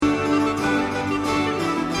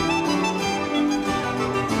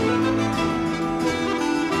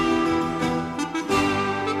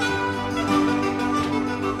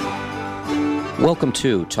Welcome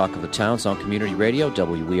to Talk of the Towns on Community Radio,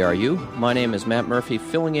 WERU. My name is Matt Murphy,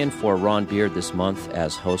 filling in for Ron Beard this month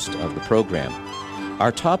as host of the program.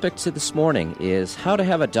 Our topic to this morning is how to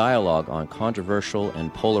have a dialogue on controversial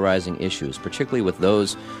and polarizing issues, particularly with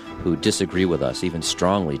those who disagree with us, even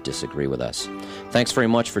strongly disagree with us. Thanks very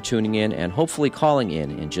much for tuning in and hopefully calling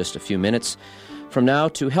in just a few minutes from now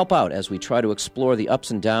to help out as we try to explore the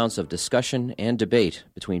ups and downs of discussion and debate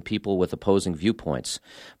between people with opposing viewpoints.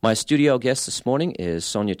 My studio guest this morning is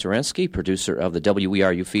Sonia Terensky, producer of the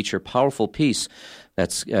WERU feature Powerful Peace.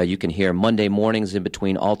 That's you can hear Monday mornings in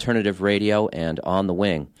between alternative radio and On the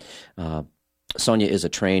Wing. Sonia is a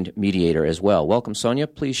trained mediator as well. Welcome, Sonia.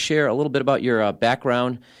 Please share a little bit about your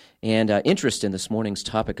background and interest in this morning's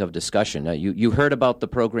topic of discussion. You heard about the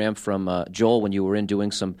program from Joel when you were in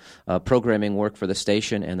doing some programming work for the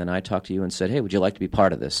station, and then I talked to you and said, hey, would you like to be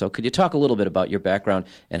part of this? So could you talk a little bit about your background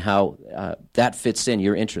and how that fits in,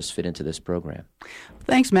 your interests fit into this program?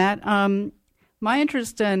 Thanks, Matt. My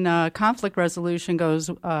interest in conflict resolution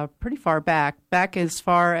goes pretty far back as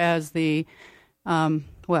far as the,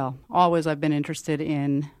 always I've been interested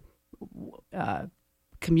in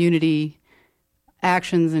community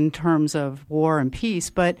actions in terms of war and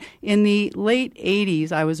peace. But in the late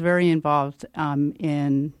 80s, I was very involved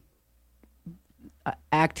in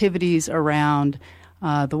activities around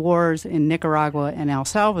the wars in Nicaragua and El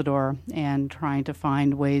Salvador and trying to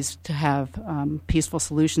find ways to have peaceful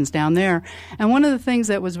solutions down there. And one of the things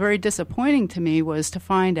that was very disappointing to me was to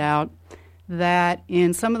find out that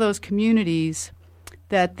in some of those communities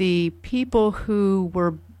that the people who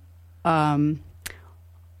were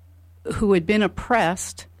who had been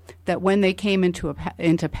oppressed, that when they came into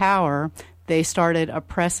power, they started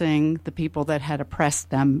oppressing the people that had oppressed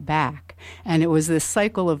them back. And it was this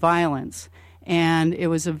cycle of violence. And it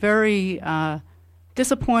was a very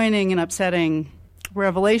disappointing and upsetting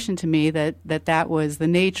revelation to me that was the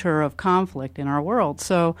nature of conflict in our world.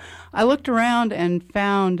 So I looked around and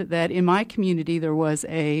found that in my community there was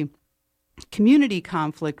a community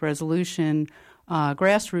conflict resolution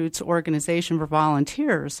grassroots organization for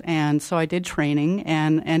volunteers. And so I did training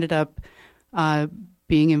and ended up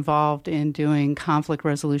being involved in doing conflict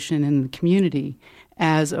resolution in the community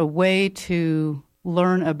as a way to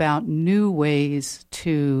learn about new ways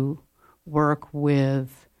to work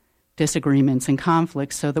with disagreements and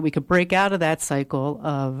conflicts so that we could break out of that cycle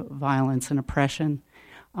of violence and oppression.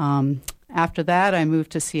 After that, I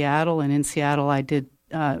moved to Seattle, and in Seattle I did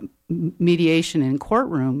mediation in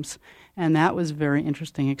courtrooms, and that was a very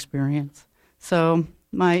interesting experience. So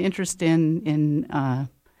my interest in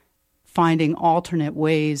finding alternate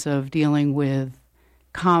ways of dealing with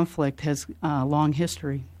conflict has a long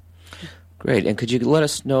history. Great. And could you let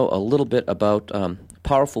us know a little bit about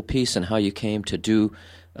Powerful Peace and how you came to do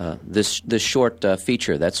this short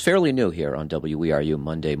feature that's fairly new here on WERU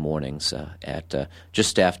Monday mornings at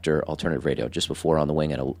just after Alternative Radio, just before On the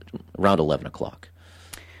Wing at around 11 o'clock?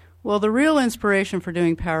 Well, the real inspiration for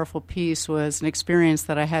doing Powerful Peace was an experience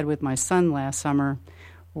that I had with my son last summer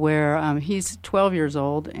where he's 12 years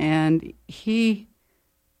old, and he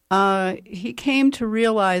came to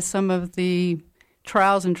realize some of the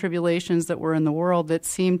trials and tribulations that were in the world that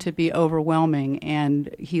seemed to be overwhelming,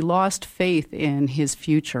 and he lost faith in his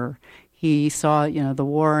future. He saw, the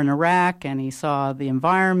war in Iraq, and he saw the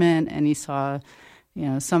environment, and he saw,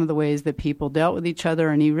 some of the ways that people dealt with each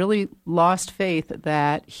other, and he really lost faith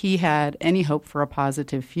that he had any hope for a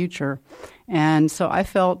positive future. And so I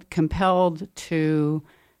felt compelled to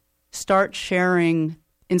start sharing,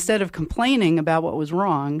 instead of complaining about what was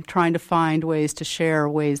wrong, trying to find ways to share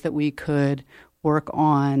ways that we could work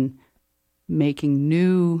on making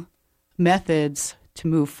new methods to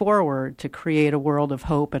move forward to create a world of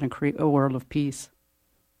hope and a world of peace.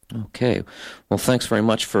 Okay. Well, thanks very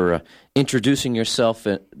much for introducing yourself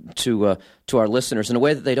to our listeners in a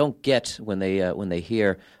way that they don't get when they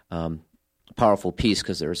hear Powerful Peace,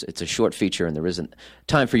 because it's a short feature and there isn't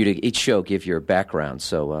time for you to each show give your background.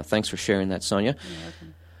 So thanks for sharing that, Sonia.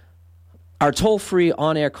 Our toll-free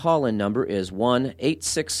on-air call-in number is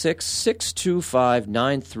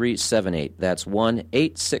 1-866-625-9378. That's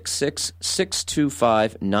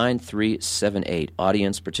 1-866-625-9378.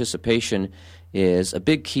 Audience participation is a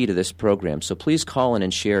big key to this program, so please call in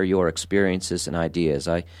and share your experiences and ideas.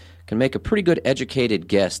 I can make a pretty good educated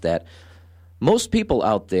guess that most people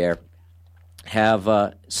out there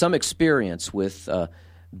have some experience with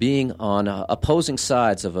being on opposing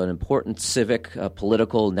sides of an important civic,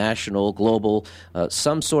 political, national, global,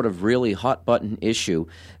 some sort of really hot-button issue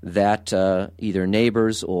that either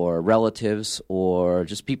neighbors or relatives or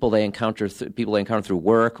just people they encounter through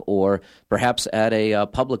work, or perhaps at a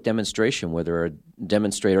public demonstration where there are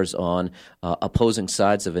demonstrators on opposing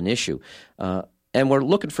sides of an issue. And we're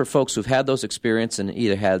looking for folks who've had those experiences and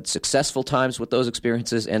either had successful times with those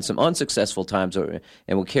experiences and some unsuccessful times, and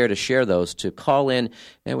would care to share those, to call in.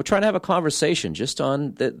 And we're trying to have a conversation just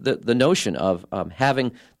on the notion of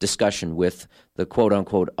having discussion with the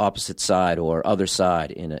quote-unquote opposite side or other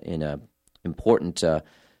side in a important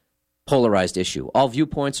polarized issue. All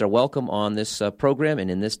viewpoints are welcome on this program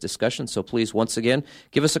and in this discussion, so please, once again,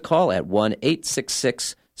 give us a call at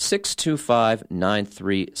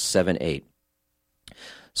 1-866-625-9378.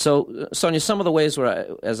 So, Sonia, some of the ways where,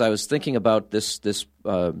 as I was thinking about this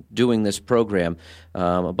doing this program,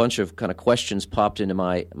 a bunch of kind of questions popped into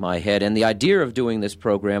my head, and the idea of doing this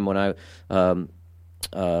program when I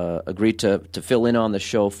agreed to fill in on the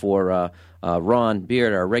show for Ron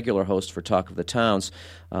Beard, our regular host for Talk of the Towns,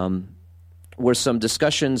 were some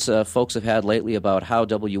discussions folks have had lately about how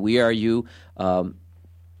WERU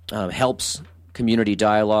helps community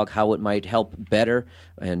dialogue, how it might help better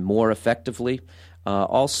and more effectively.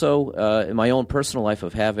 Also, in my own personal life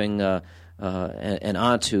of having an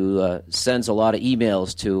aunt who sends a lot of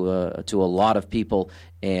emails to a lot of people,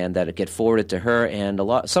 and that it get forwarded to her, and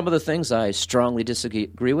some of the things I strongly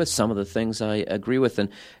disagree with, some of the things I agree with,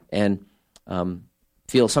 and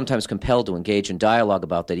feel sometimes compelled to engage in dialogue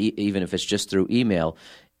about that, even if it's just through email,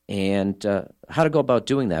 and how to go about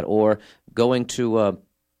doing that, or going to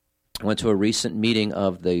went to a recent meeting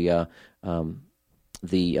of the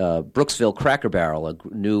Brooksville Cracker Barrel, a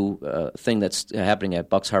new thing that's happening at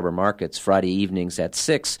Bucks Harbor Markets Friday evenings at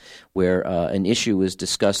 6, where an issue is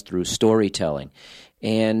discussed through storytelling.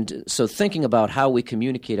 And so thinking about how we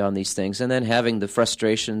communicate on these things, and then having the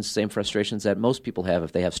same frustrations that most people have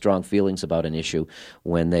if they have strong feelings about an issue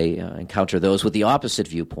when they encounter those with the opposite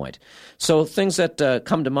viewpoint. So things that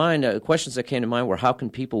come to mind, questions that came to mind were, how can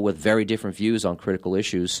people with very different views on critical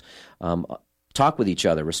issues talk with each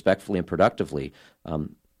other respectfully and productively?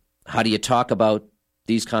 How do you talk about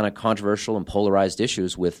these kind of controversial and polarized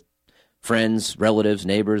issues with friends, relatives,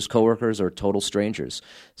 neighbors, coworkers, or total strangers?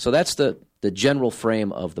 So that's the general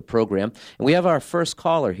frame of the program. And we have our first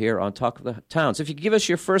caller here on Talk of the Towns. If you could give us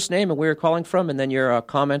your first name and where you're calling from, and then your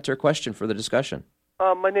comment or question for the discussion.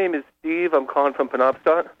 My name is Steve. I'm calling from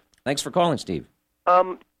Penobscot. Thanks for calling, Steve.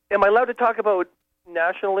 Am I allowed to talk about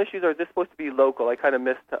national issues, or is this supposed to be local? I kind of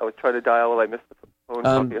missed. I was trying to dial. I missed the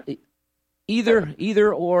phone.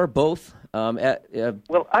 Either or both. Well,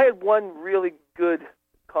 I had one really good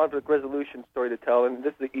conflict resolution story to tell, and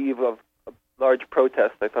this is the eve of a large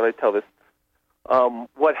protest. I thought I'd tell this.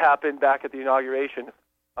 What happened back at the inauguration,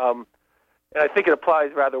 and I think it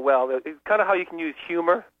applies rather well. It's kind of how you can use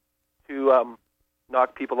humor to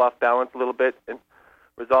knock people off balance a little bit and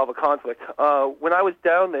resolve a conflict. When I was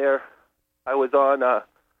down there, I was on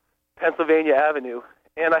Pennsylvania Avenue,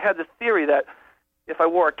 and I had this theory that if I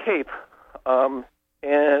wore a cape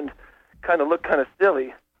and kind of looked kind of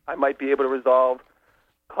silly, I might be able to resolve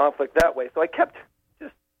conflict that way. So I kept,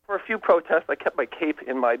 just for a few protests, I kept my cape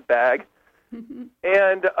in my bag,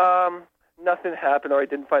 and nothing happened, or I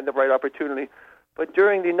didn't find the right opportunity. But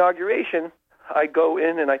during the inauguration, I go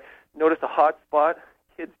in and I notice a hot spot,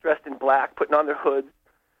 kids dressed in black, putting on their hoods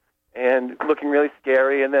and looking really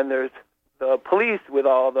scary, and then there's the police with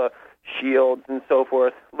all the shields and so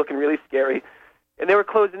forth, looking really scary. And they were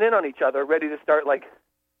closing in on each other, ready to start, like,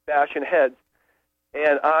 bashing heads.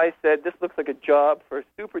 And I said, this looks like a job for a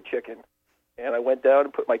super chicken. And I went down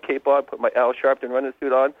and put my cape on, put my Al Sharpton running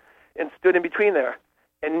suit on, and stood in between there.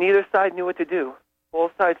 And neither side knew what to do.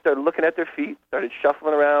 Both sides started looking at their feet, started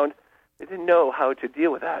shuffling around. They didn't know how to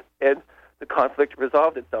deal with that. And the conflict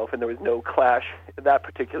resolved itself, and there was no clash in that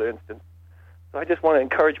particular instance. So I just want to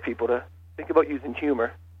encourage people to think about using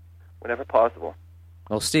humor whenever possible.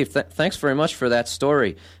 Well, Steve, thanks very much for that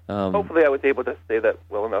story. Hopefully I was able to say that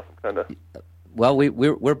well enough. Well,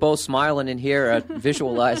 we're both smiling in here at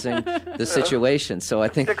visualizing the situation. So I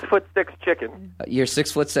think 6'6" chicken. You're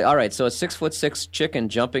 6'6". All right, so a 6'6" chicken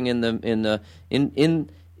jumping into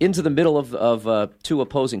the middle of two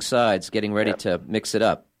opposing sides, getting ready to mix it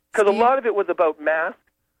up. Because a lot of it was about masks.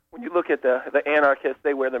 When you look at the anarchists,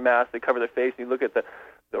 they wear their masks, they cover their face. You look at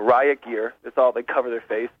the riot gear, it's all they cover their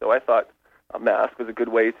face. So I thought a mask was a good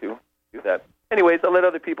way to do that. Anyways, I'll let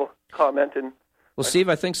other people comment. Well, Steve,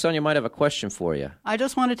 I think Sonia might have a question for you. I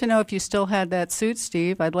just wanted to know if you still had that suit,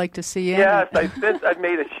 Steve. I'd like to see you. Yes, I've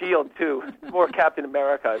made a shield, too. More Captain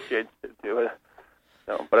America I've changed it to.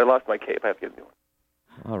 So, but I lost my cape. I have to get a new one.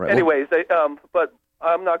 All right. Anyways, but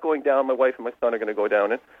I'm not going down. My wife and my son are going to go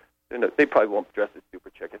down, and they probably won't dress as super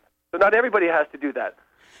chickens. So not everybody has to do that,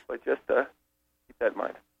 but just keep that in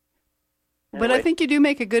mind. But I think you do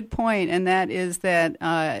make a good point, and that is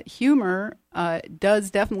that humor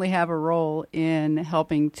does definitely have a role in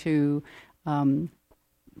helping to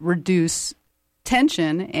reduce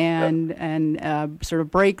tension and sort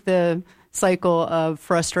of break the cycle of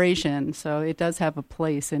frustration. So it does have a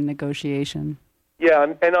place in negotiation. Yeah,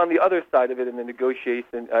 and on the other side of it, in the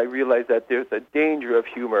negotiation, I realize that there's a danger of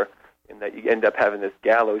humor in that you end up having this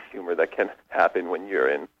gallows humor that can happen when you're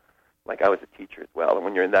in, like I was a teacher as well, and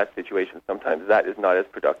when you're in that situation, sometimes that is not as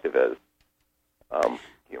productive as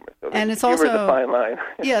humor. So and it's humor also is a fine line.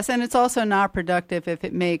 Yes, and it's also not productive if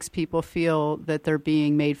it makes people feel that they're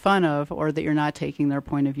being made fun of or that you're not taking their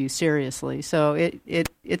point of view seriously. So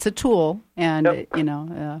it's a tool, and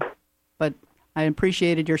but I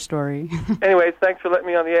appreciated your story. Anyways, thanks for letting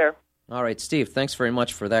me on the air. All right, Steve, thanks very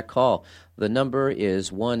much for that call. The number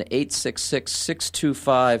is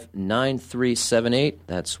 1-866-625-9378.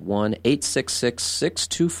 That's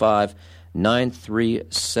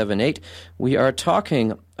 1-866-625-9378. We are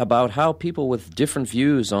talking about how people with different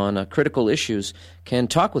views on critical issues can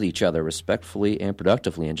talk with each other respectfully and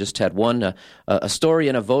productively, and just had a story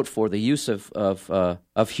and a vote for the use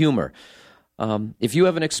of humor. If you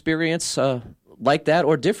have an experience like that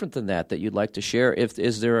or different than that you'd like to share,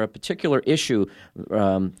 is there a particular issue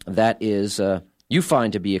that is you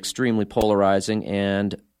find to be extremely polarizing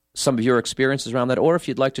and some of your experiences around that, or if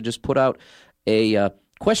you'd like to just put out a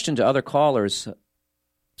question to other callers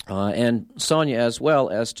and Sonia as well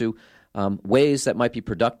as to ways that might be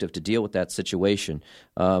productive to deal with that situation.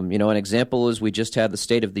 An example is we just had the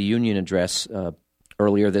State of the Union address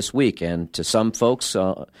earlier this week, and to some folks,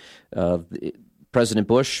 President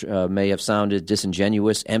Bush may have sounded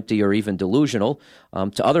disingenuous, empty, or even delusional.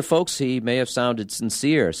 To other folks, he may have sounded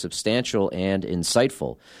sincere, substantial, and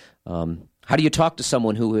insightful. How do you talk to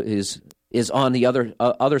someone who is on the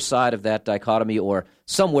other side of that dichotomy, or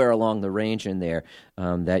somewhere along the range in there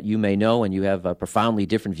that you may know, and you have profoundly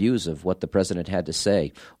different views of what the president had to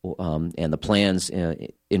say and the plans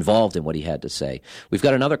involved in what he had to say? We've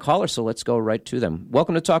got another caller, so let's go right to them.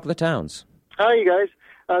 Welcome to Talk of the Towns. Hi, you guys.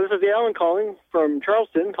 This is Alan calling from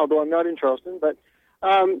Charleston, although I'm not in Charleston. But,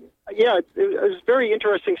 it was a very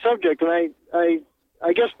interesting subject, and I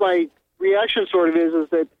guess my reaction sort of is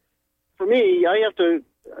that, for me, I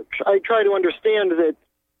try to understand that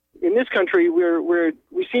in this country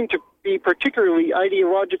we seem to be particularly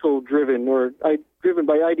ideological driven, or driven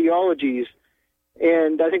by ideologies,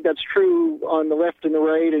 and I think that's true on the left and the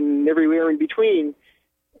right and everywhere in between.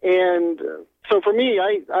 And so for me,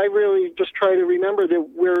 I really just try to remember that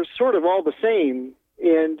we're sort of all the same.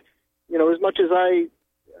 And, as much as I,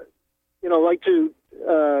 like to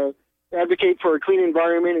advocate for a clean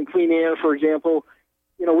environment and clean air, for example,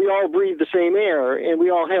 we all breathe the same air and we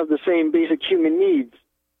all have the same basic human needs.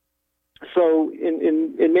 So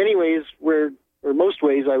in many ways, or most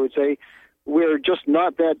ways, I would say, we're just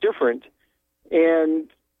not that different. And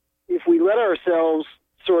if we let ourselves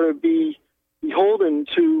sort of be beholden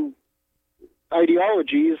to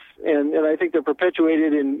ideologies, and I think they're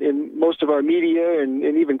perpetuated in most of our media and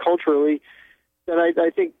even culturally, then I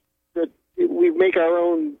think that we make our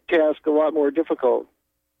own task a lot more difficult.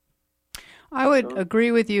 I would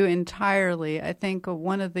agree with you entirely. I think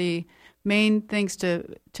one of the main things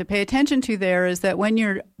to pay attention to there is that when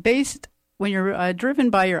you're driven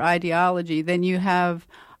by your ideology, then you have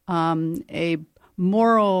a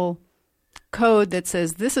moral code that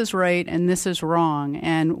says this is right and this is wrong.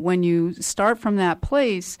 And when you start from that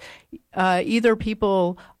place, either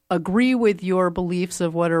people agree with your beliefs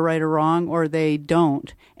of what are right or wrong, or they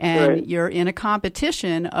don't. And right. You're in a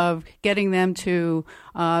competition of getting them to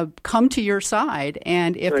come to your side.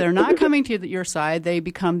 And if they're not coming to your side, they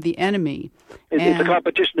become the enemy. It's a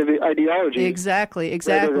competition of ideology. Exactly.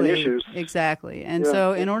 Rather than issues. Exactly. And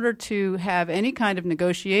so in order to have any kind of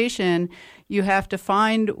negotiation, you have to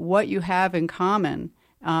find what you have in common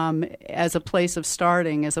as a place of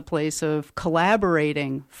starting, as a place of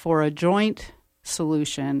collaborating for a joint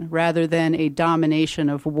solution rather than a domination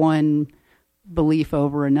of one belief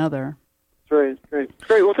over another. Great.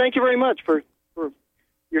 Well, thank you very much for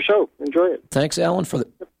your show. Enjoy it. Thanks, Alan, for the...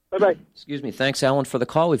 Bye-bye. Excuse me. Thanks, Alan, for the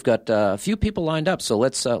call. We've got a few people lined up, so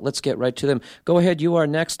let's get right to them. Go ahead. You are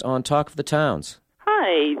next on Talk of the Towns.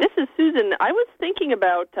 Hi, this is Susan. I was thinking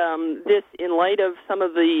about this in light of some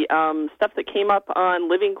of the stuff that came up on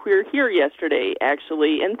Living Queer Here yesterday,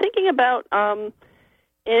 actually, and thinking about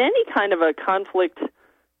in any kind of a conflict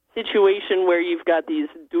situation where you've got these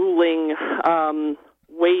dueling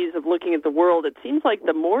ways of looking at the world, it seems like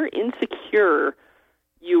the more insecure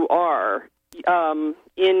you are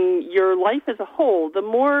in your life as a whole, the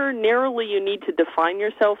more narrowly you need to define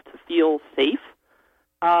yourself to feel safe.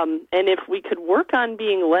 And if we could work on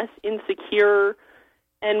being less insecure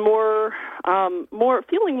and more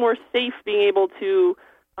feeling more safe, being able to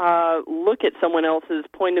look at someone else's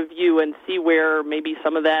point of view and see where maybe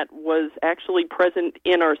some of that was actually present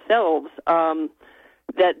in ourselves,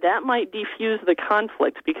 that might defuse the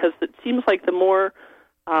conflict, because it seems like the more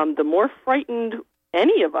frightened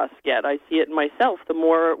any of us get, I see it in myself, the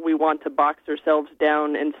more we want to box ourselves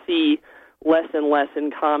down and see less and less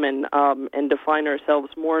in common, and define ourselves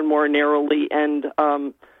more and more narrowly and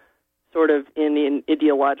sort of in an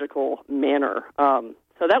ideological manner.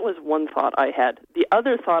 So that was one thought I had. The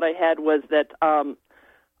other thought I had was that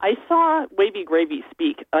I saw Wavy Gravy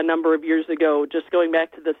speak a number of years ago, just going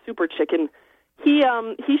back to the Super Chicken. He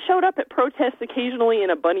showed up at protests occasionally in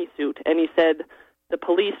a bunny suit, and he said, the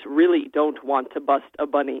police really don't want to bust a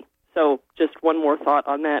bunny. So just one more thought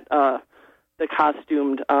on that, the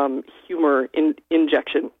costumed humor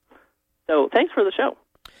injection. So thanks for the show.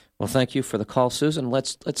 Well, thank you for the call, Susan.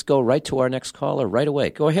 Let's go right to our next caller right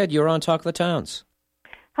away. Go ahead. You're on Talk of the Towns.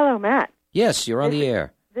 Hello, Matt. Yes, you're on the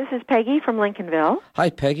air. This is Peggy from Lincolnville. Hi,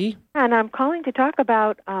 Peggy. And I'm calling to talk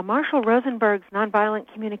about Marshall Rosenberg's nonviolent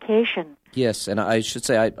communication. Yes, and I should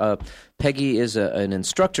say Peggy is an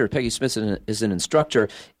instructor. Peggy Smith is an instructor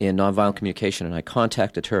in nonviolent communication, and I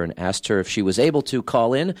contacted her and asked her if she was able to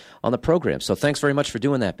call in on the program. So thanks very much for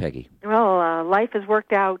doing that, Peggy. Well, life has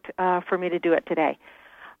worked out for me to do it today.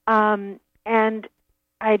 And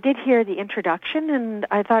I did hear the introduction, and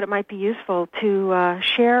I thought it might be useful to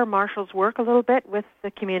share Marshall's work a little bit with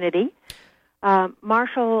the community.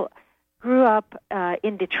 Marshall grew up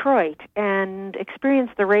in Detroit and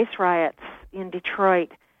experienced the race riots in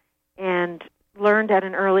Detroit and learned at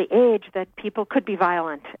an early age that people could be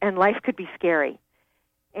violent and life could be scary.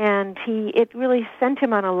 And it really sent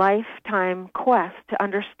him on a lifetime quest to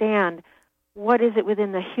understand what is it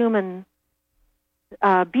within the human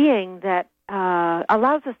being that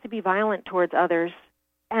allows us to be violent towards others,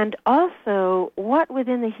 and also what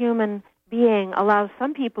within the human being allows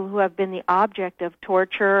some people who have been the object of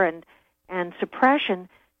torture and suppression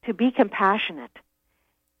to be compassionate.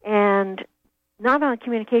 And nonviolent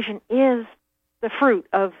communication is the fruit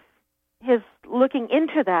of his looking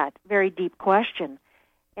into that very deep question.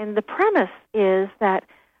 And the premise is that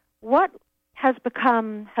what has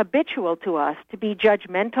become habitual to us, to be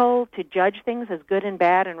judgmental, to judge things as good and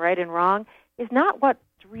bad and right and wrong, is not what's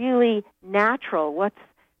really natural. What's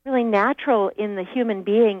really natural in the human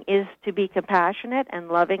being is to be compassionate and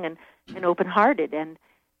loving and open-hearted. And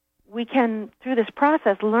we can, through this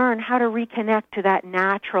process, learn how to reconnect to that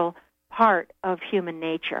natural part of human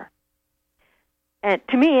nature. And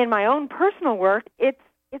to me, in my own personal work, it's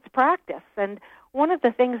practice. And one of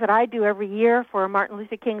the things that I do every year for Martin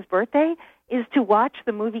Luther King's birthday is to watch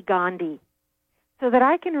the movie Gandhi, so that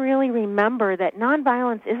I can really remember that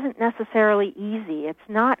nonviolence isn't necessarily easy. It's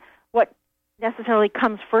not what necessarily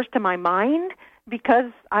comes first to my mind,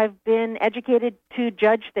 because I've been educated to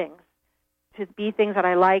judge things, to be things that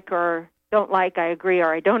I like or don't like, I agree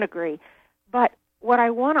or I don't agree. But what I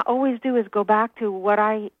want to always do is go back to what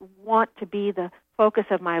I want to be the focus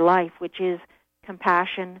of my life, which is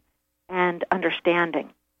compassion and understanding.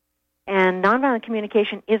 And nonviolent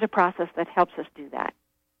communication is a process that helps us do that.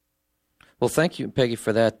 Well, thank you, Peggy,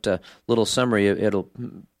 for that little summary. It'll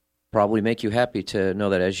probably make you happy to know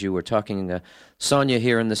that as you were talking, Sonia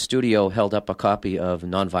here in the studio held up a copy of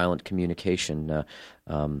Nonviolent Communication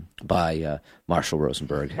by Marshall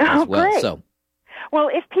Rosenberg as well. Great. Well,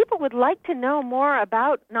 if people would like to know more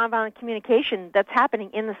about nonviolent communication that's happening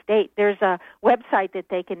in the state, there's a website that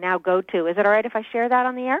they can now go to. Is it all right if I share that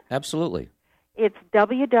on the air? Absolutely. It's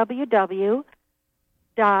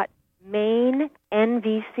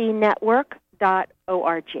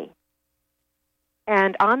www.mainnvcnetwork.org.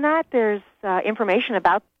 And on that, there's information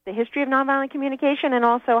about the history of nonviolent communication and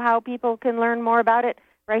also how people can learn more about it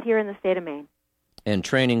right here in the state of Maine. And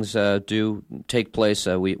trainings do take place.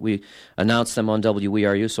 We announce them on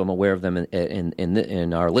WERU, so I'm aware of them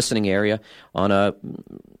in our listening area on a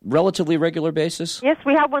relatively regular basis. Yes,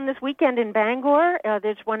 we have one this weekend in Bangor.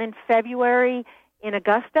 There's one in February in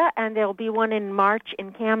Augusta, and there'll be one in March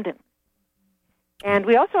in Camden. And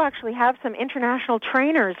we also actually have some international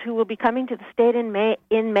trainers who will be coming to the state in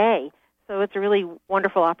May. So it's a really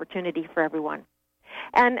wonderful opportunity for everyone.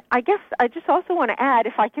 And I guess I just also want to add,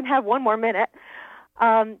 if I can have one more minute,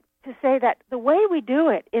 to say that the way we do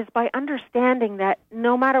it is by understanding that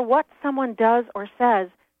no matter what someone does or says,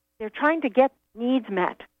 they're trying to get needs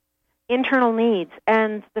met internal needs.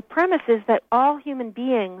 And the premise is that all human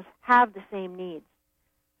beings have the same needs.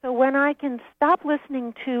 So when I can stop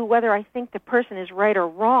listening to whether I think the person is right or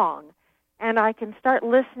wrong, and I can start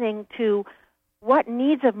listening to what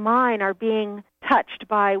needs of mine are being touched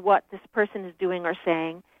by what this person is doing or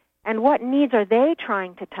saying, and what needs are they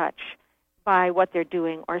trying to touch by what they're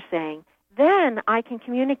doing or saying, then I can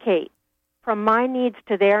communicate from my needs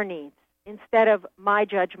to their needs instead of my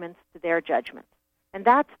judgments to their judgments. And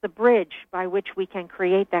that's the bridge by which we can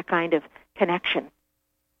create that kind of connection.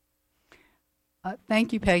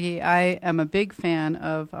 Thank you, Peggy. I am a big fan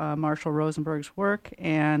of Marshall Rosenberg's work,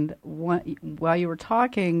 and while you were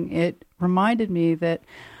talking, it reminded me that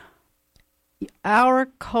our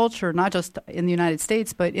culture, not just in the United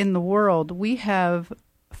States, but in the world, we have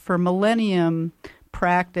for millennium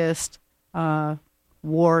practiced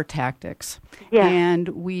war tactics. Yeah. And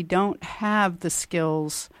we don't have the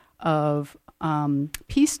skills of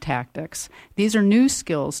peace tactics. These are new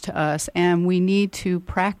skills to us, and we need to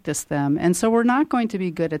practice them. And so we're not going to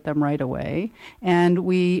be good at them right away. And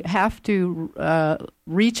we have to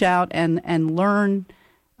reach out and learn,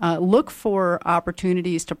 look for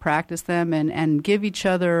opportunities to practice them and give each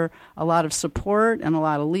other a lot of support and a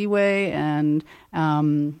lot of leeway and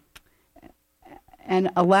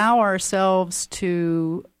allow ourselves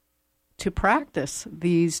to practice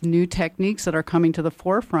these new techniques that are coming to the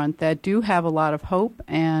forefront that do have a lot of hope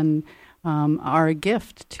and are a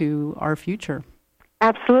gift to our future.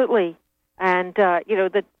 Absolutely. And,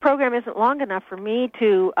 the program isn't long enough for me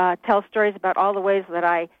to tell stories about all the ways that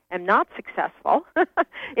I am not successful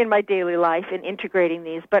in my daily life in integrating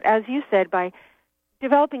these. But as you said, by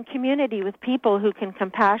developing community with people who can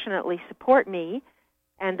compassionately support me,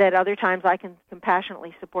 and that other times I can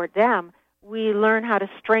compassionately support them, we learn how to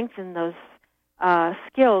strengthen those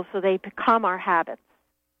skills so they become our habits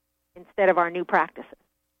instead of our new practices.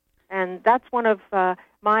 And that's one of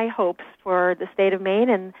my hopes for the state of Maine,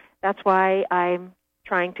 and that's why I'm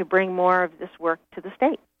trying to bring more of this work to the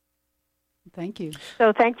state. Thank you.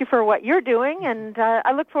 So thank you for what you're doing, and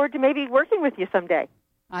I look forward to maybe working with you someday.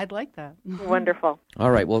 I'd like that. Wonderful.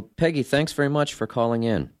 All right. Well, Peggy, thanks very much for calling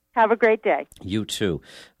in. Have a great day. You too.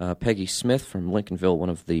 Peggy Smith from Lincolnville, one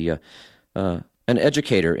of the an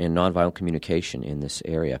educator in nonviolent communication in this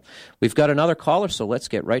area. We've got another caller, so let's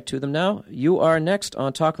get right to them now. You are next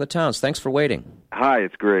on Talk of the Towns. Thanks for waiting. Hi,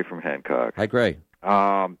 it's Gray from Hancock. Hi, Gray.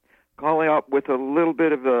 Calling up with a little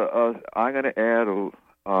bit of I'm going to add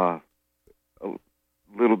a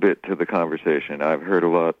little bit to the conversation. I've heard a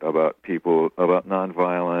lot about people, about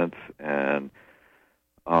nonviolence and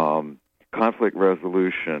conflict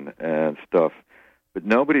resolution and stuff, but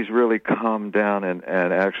nobody's really come down and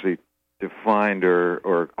actually defined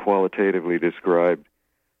or qualitatively described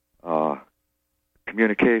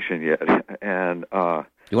communication yet. And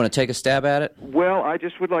you want to take a stab at it? Well, I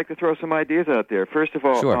just would like to throw some ideas out there. First of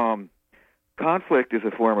all, sure. Conflict is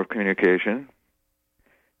a form of communication,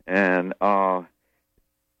 and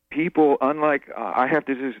people, unlike I have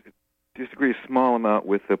to disagree a small amount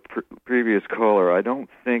with the previous caller. I don't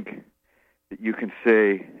think that you can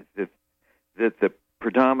say that the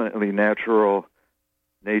predominantly natural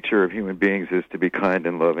nature of human beings is to be kind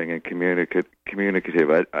and loving and communicative.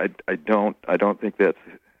 I don't think that's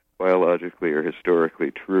biologically or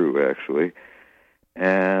historically true, actually.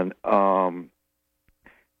 And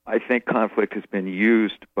I think conflict has been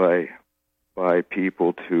used by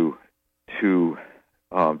people to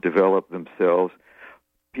develop themselves.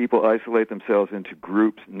 People isolate themselves into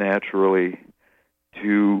groups naturally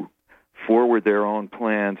to forward their own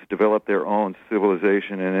plans, develop their own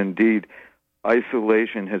civilization, and indeed,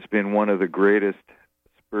 isolation has been one of the greatest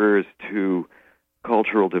spurs to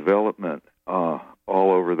cultural development all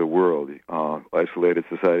over the world. Isolated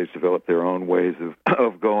societies develop their own ways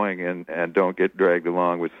of going and don't get dragged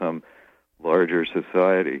along with some larger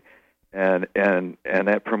society, and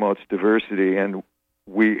that promotes diversity. And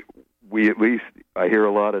we at least, I hear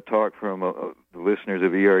a lot of talk from the listeners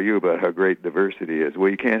of ERU about how great diversity is.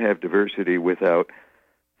 Well, you can't have diversity without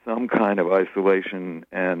some kind of isolation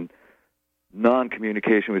and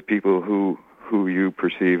non-communication with people who you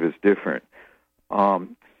perceive as different.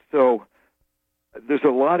 So there's a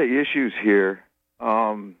lot of issues here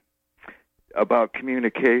about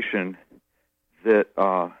communication that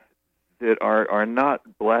are not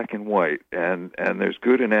black and white, and there's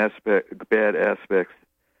good and bad aspects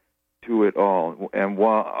to it all. And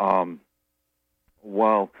while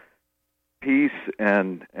peace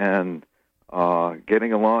and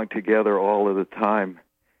getting along together all of the time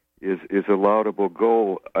is a laudable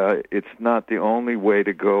goal, it's not the only way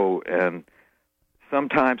to go. And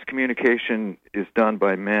sometimes communication is done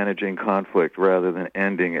by managing conflict rather than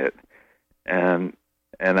ending it. and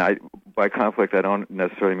I, by conflict, I don't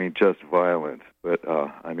necessarily mean just violence, but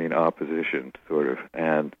I mean opposition, sort of.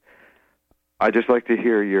 And I'd just like to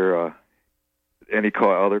hear your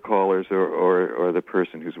other callers or the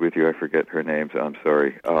person who's with you. I forget her name. So I'm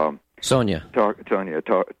sorry. Sonia.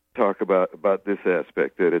 Talk about this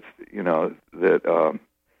aspect, that it's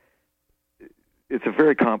it's a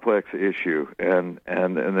very complex issue, and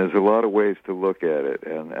there's a lot of ways to look at it,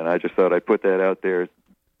 and I just thought I'd put that out there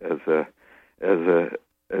as an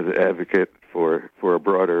advocate for a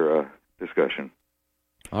broader discussion.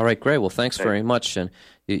 All right, great. Well, thanks very much, and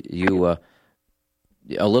you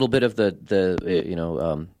a little bit of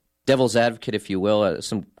the devil's advocate, if you will.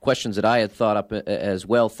 Some questions that I had thought up as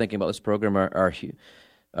well, thinking about this program,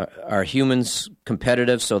 are humans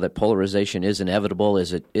competitive so that polarization is inevitable?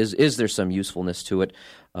 Is there some usefulness to it?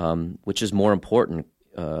 Which is more important,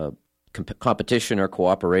 competition or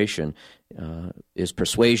cooperation? Is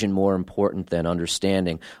persuasion more important than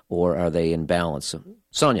understanding, or are they in balance?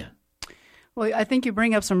 Sonia. Well, I think you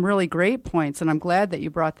bring up some really great points, and I'm glad that you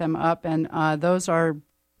brought them up. And those are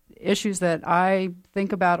issues that I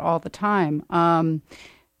think about all the time.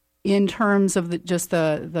 In terms of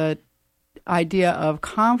the idea of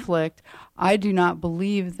conflict, I do not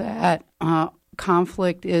believe that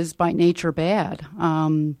conflict is by nature bad.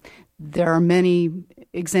 There are many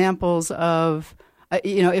examples of,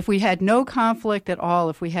 if we had no conflict at all,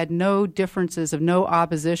 if we had no differences, of no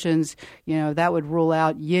oppositions, that would rule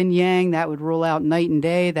out yin-yang, that would rule out night and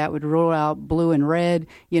day, that would rule out blue and red.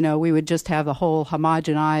 We would just have the whole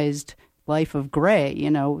homogenized life of gray,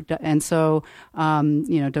 and so,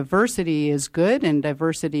 diversity is good, and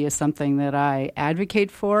diversity is something that I advocate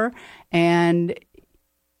for, and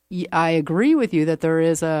I agree with you that there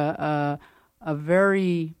is a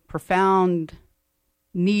very profound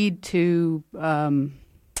need to,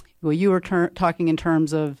 you were talking in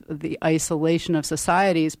terms of the isolation of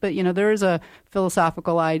societies, but, there is a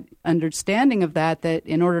philosophical understanding of that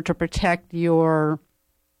in order to protect your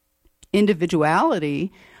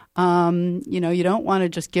individuality, you don't want to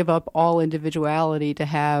just give up all individuality to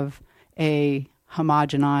have a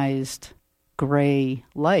homogenized gray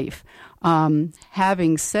life.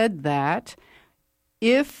 Having said that,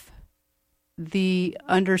 if the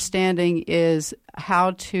understanding is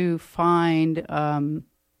how to find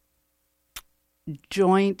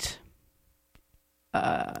joint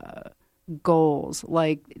goals,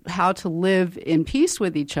 like how to live in peace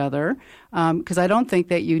with each other, because I don't think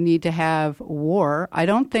that you need to have war. I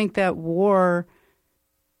don't think that war,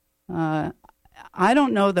 I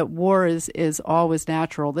don't know that war is always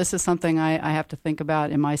natural. This is something I have to think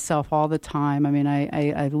about in myself all the time. I mean,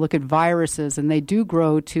 I look at viruses, and they do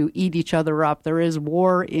grow to eat each other up. There is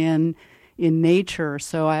war in nature,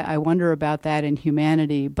 so I wonder about that in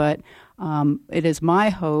humanity, but it is my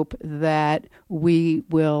hope that we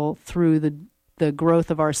will, through the growth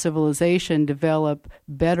of our civilization, develop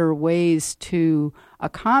better ways to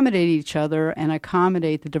accommodate each other and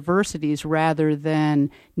accommodate the diversities rather than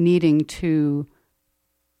needing to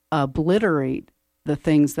obliterate the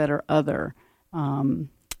things that are other.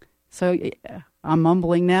 So I'm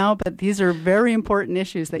mumbling now, but these are very important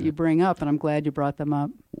issues that you bring up, and I'm glad you brought them up.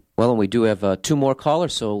 Well, and we do have two more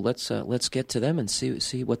callers, so let's get to them and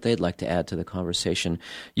see what they'd like to add to the conversation.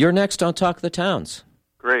 You're next on Talk of the Towns.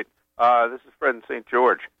 Great. This is Fred in St.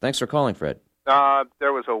 George. Thanks for calling, Fred.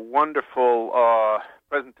 There was a wonderful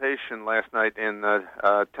presentation last night in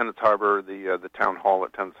Tennant Harbor, the town hall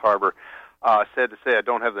at Tennant Harbor. Sad to say, I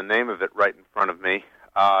don't have the name of it right in front of me.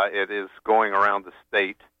 It is going around the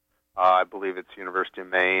state. I believe it's University of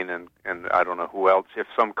Maine, and I don't know who else. If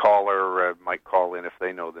some caller might call in if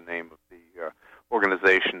they know the name of the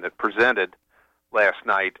organization that presented last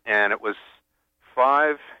night. And it was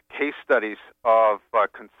 5 case studies of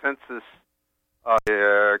consensus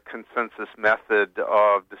method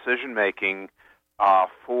of decision-making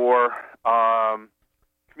for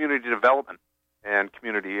community development and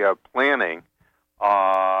community planning.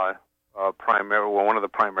 One of the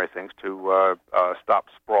primary things to stop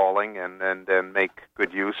sprawling and make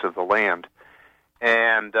good use of the land.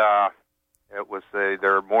 And it was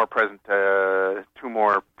there are more 2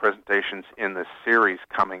 more presentations in this series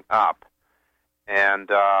coming up, and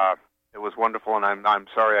it was wonderful. And I'm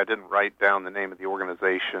sorry I didn't write down the name of the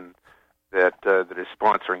organization that is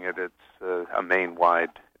sponsoring it. It's a Maine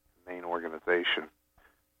organization,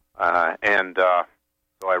 and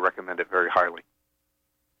so I recommend it very highly.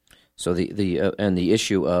 So the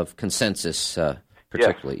issue of consensus,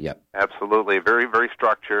 particularly, yes, absolutely, very very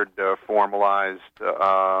structured, formalized,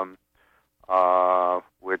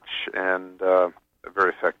 very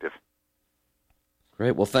effective. Great.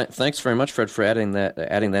 Great. Well, thanks very much, Fred, for adding that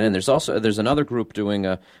in. There's another group doing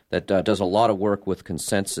that does a lot of work with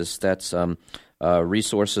consensus. That's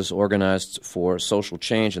Resources Organized for Social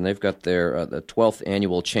Change, and they've got their the 12th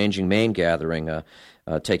annual Changing Maine gathering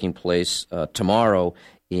taking place tomorrow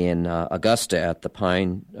in Augusta at the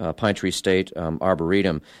Pine Tree State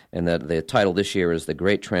Arboretum, and the title this year is "The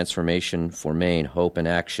Great Transformation for Maine: Hope and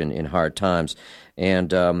Action in Hard Times."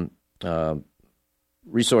 And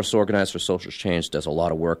Resource Organized for Social Change does a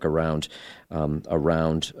lot of work around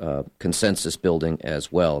consensus building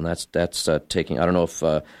as well, and that's taking. I don't know if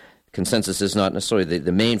consensus is not necessarily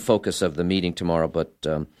the main focus of the meeting tomorrow, but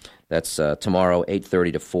that's tomorrow,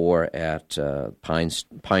 8:30 to 4 at Pine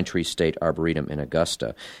Tree State Arboretum in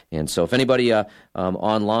Augusta. And so, if anybody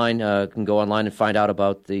online can go online and find out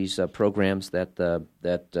about these programs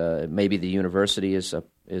that maybe the university is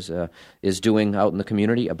doing out in the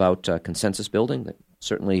community about consensus building,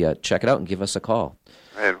 certainly check it out and give us a call.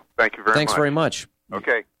 And thank you very much. Thanks very much.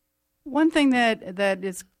 Okay. One thing that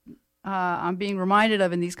is I'm being reminded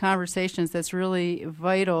of in these conversations that's really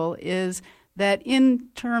vital is that in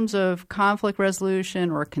terms of conflict resolution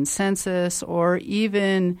or consensus or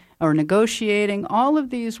negotiating, all of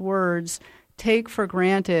these words take for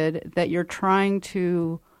granted that you're trying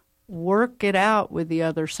to work it out with the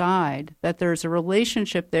other side, that there's a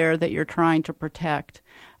relationship there that you're trying to protect.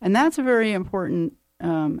 And that's a very important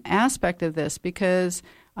aspect of this because,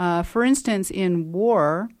 for instance, in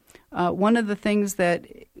war, one of the things that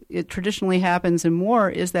it traditionally happens in war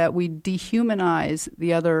is that we dehumanize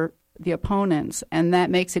the opponents, and that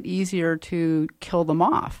makes it easier to kill them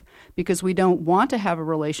off because we don't want to have a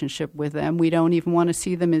relationship with them. We don't even want to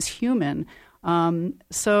see them as human.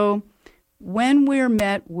 So when we're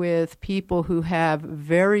met with people who have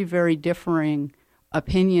very, very differing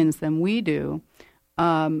opinions than we do,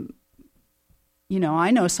 I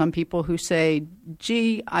know some people who say,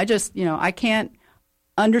 gee, I can't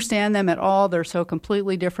understand them at all. They're so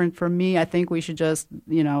completely different from me. I think we should just,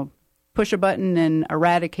 push a button and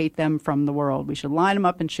eradicate them from the world. We should line them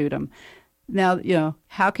up and shoot them. Now,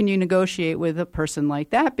 how can you negotiate with a person like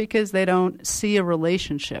that? Because they don't see a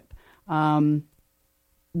relationship. When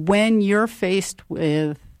you're faced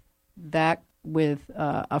with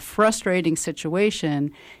a frustrating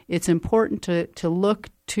situation, it's important to look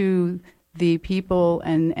to the people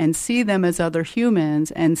and see them as other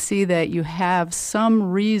humans and see that you have some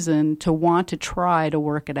reason to want to try to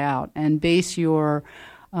work it out and base your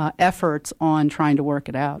efforts on trying to work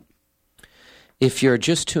it out. If you're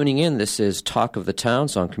just tuning in, this is Talk of the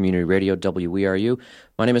Towns on Community Radio WERU.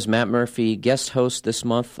 My name is Matt Murphy, guest host this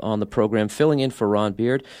month on the program, filling in for Ron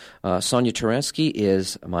Beard. Sonia Taransky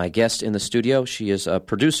is my guest in the studio. She is a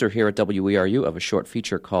producer here at WERU of a short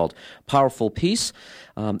feature called Powerful Peace,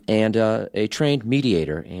 and a trained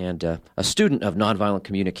mediator and a student of nonviolent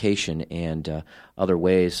communication and other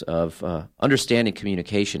ways of understanding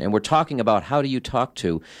communication. And we're talking about how do you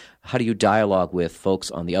dialogue with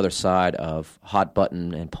folks on the other side of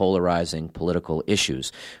hot-button and polarizing political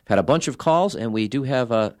issues. We've had a bunch of calls, and we do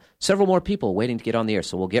have several more people waiting to get on the air,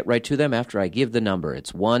 so we'll get right to them after I give the number.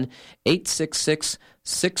 It's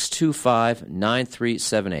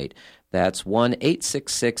 1-866-625-9378. That's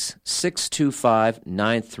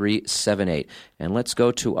 1-866-625-9378. And let's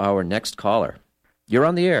go to our next caller. You're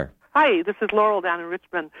on the air. Hi, this is Laurel down in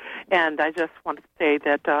Richmond, and I just wanted to say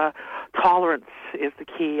that tolerance is the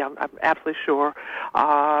key. I'm absolutely sure.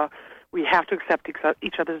 We have to accept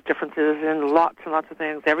each other's differences in lots and lots of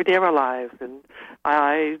things every day of our lives, and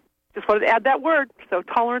I just wanted to add that word, so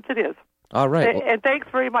tolerance it is. All right. And thanks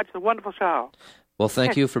very much. It's a wonderful show. Well,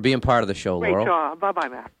 thank you for being part of the show, Laurel. Great job. Bye-bye,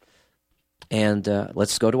 Matt. And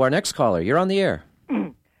let's go to our next caller. You're on the air.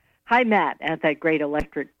 Hi, Matt, at that great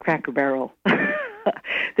electric Cracker Barrel.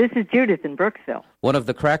 This is Judith in Brooksville. One of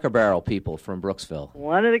the Cracker Barrel people from Brooksville.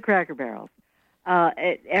 One of the Cracker Barrels.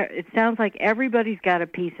 It sounds like everybody's got a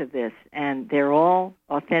piece of this, and they're all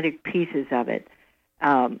authentic pieces of it.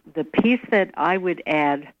 The piece that I would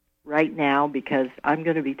add right now, because I'm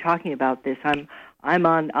going to be talking about this, I'm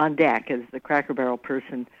on deck as the Cracker Barrel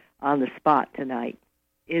person on the spot tonight,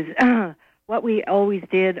 is what we always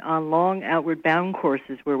did on long outward bound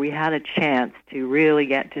courses where we had a chance to really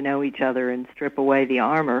get to know each other and strip away the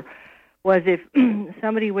armor, was if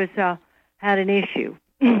somebody had an issue,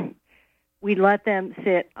 we'd let them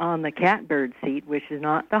sit on the catbird seat, which is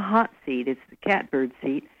not the hot seat, it's the catbird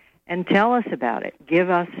seat, and tell us about it, give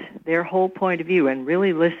us their whole point of view, and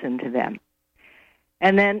really listen to them.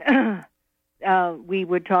 And then we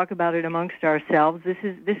would talk about it amongst ourselves.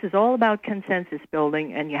 This is all about consensus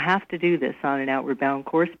building, and you have to do this on an outward bound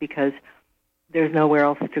course because there's nowhere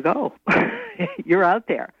else to go. You're out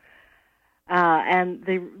there. And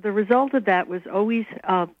the result of that was always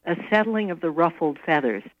a settling of the ruffled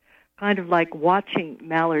feathers, kind of like watching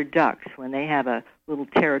mallard ducks when they have a little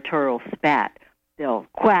territorial spat. They'll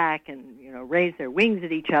quack and raise their wings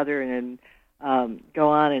at each other and go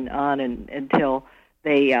on and until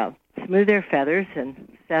they smooth their feathers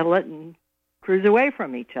and settle it and cruise away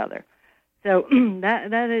from each other. So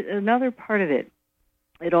that is another part of it.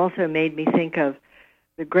 It also made me think of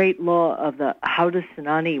the great law of the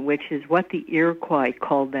Haudenosaunee, which is what the Iroquois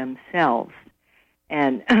called themselves,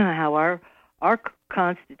 and how our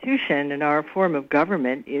Constitution and our form of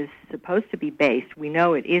government is supposed to be based. We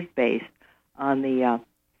know it is based on the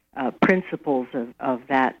principles of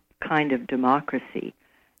that kind of democracy,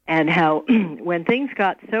 and how when things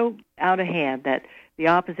got so out of hand that the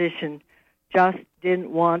opposition just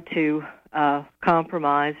didn't want to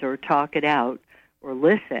compromise or talk it out or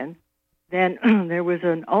listen, then there was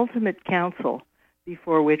an ultimate council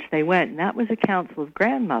before which they went, and that was a council of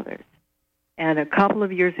grandmothers. And a couple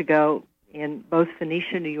of years ago, in both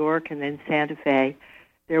Phoenicia, New York, and then Santa Fe,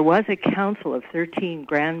 there was a council of 13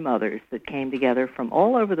 grandmothers that came together from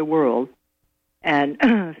all over the world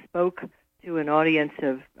and spoke to an audience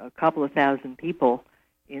of a couple of thousand people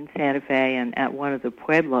in Santa Fe and at one of the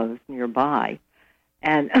pueblos nearby.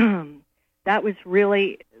 And that was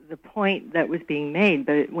really the point that was being made.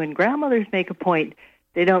 But when grandmothers make a point,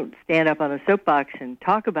 they don't stand up on a soapbox and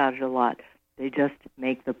talk about it a lot. They just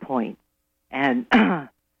make the point. And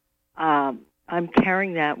I'm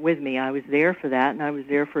carrying that with me. I was there for that, and I was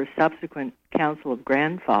there for a subsequent council of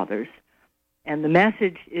grandfathers. And the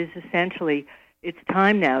message is essentially, it's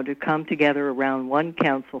time now to come together around one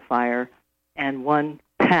council fire and one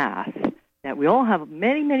path, that we all have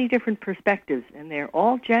many, many different perspectives, and they're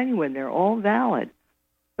all genuine, they're all valid.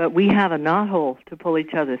 But we have a knothole to pull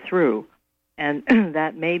each other through, and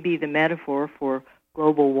that may be the metaphor for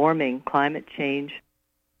global warming, climate change,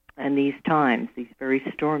 and these times, these very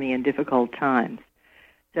stormy and difficult times.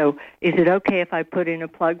 So is it okay if I put in a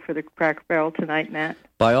plug for the Cracker Barrel tonight, Matt?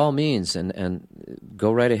 By all means, and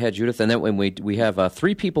go right ahead, Judith. And then when we have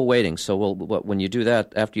 3 people waiting, so when you do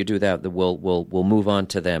that, after you do that, we'll move on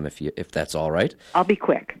to them if that's all right. I'll be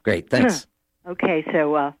quick. Great, thanks. Okay,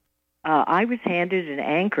 so I was handed an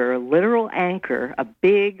anchor, a literal anchor, a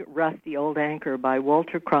big rusty old anchor by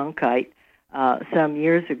Walter Cronkite some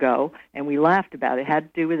years ago, and we laughed about it. It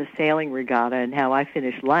had to do with a sailing regatta and how I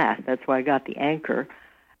finished last. That's why I got the anchor.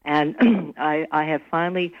 And I have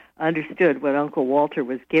finally understood what Uncle Walter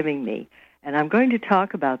was giving me. And I'm going to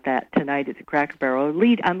talk about that tonight at the Cracker Barrel.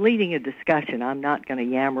 I'm leading a discussion. I'm not going to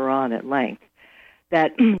yammer on at length.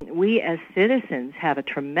 That we as citizens have a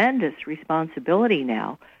tremendous responsibility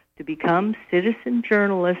now to become citizen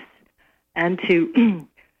journalists and to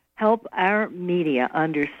help our media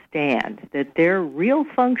understand that their real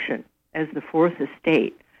function as the Fourth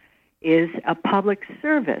Estate is a public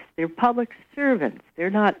service. They're public servants. They're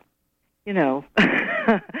not,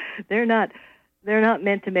 they're not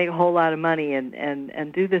meant to make a whole lot of money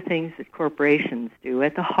and do the things that corporations do.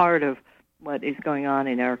 At the heart of what is going on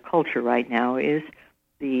in our culture right now is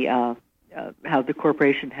the how the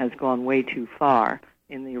corporation has gone way too far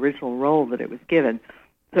in the original role that it was given.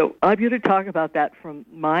 So I'm going to talk about that from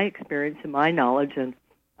my experience and my knowledge, and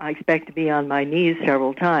I expect to be on my knees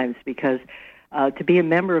several times because to be a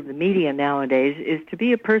member of the media nowadays is to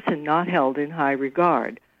be a person not held in high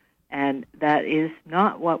regard, and that is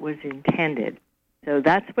not what was intended. So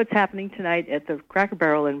that's what's happening tonight at the Cracker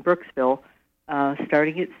Barrel in Brooksville,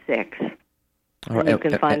 starting at 6. And you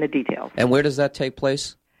can find the details. And where does that take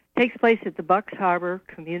place? It takes place at the Bucks Harbor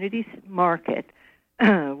Community Market,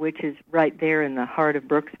 which is right there in the heart of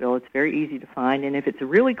Brooksville. It's very easy to find, and if it's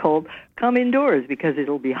really cold, come indoors because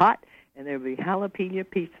it'll be hot and there'll be jalapeno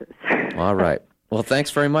pizzas. All right. Well,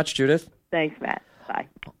 thanks very much, Judith. Thanks, Matt. Bye.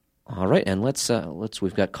 All right, and let's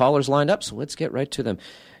we've got callers lined up, so let's get right to them.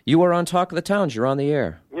 You are on Talk of the Towns. You're on the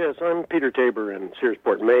air. Yes, I'm Peter Tabor in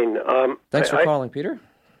Searsport, Maine. Thanks for calling, Peter.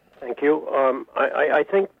 Thank you. I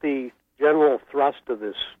think the general thrust of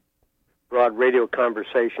this broad radio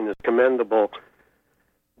conversation is commendable,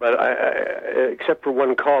 but except for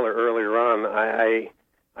one caller earlier on,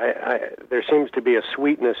 there seems to be a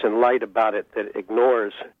sweetness and light about it that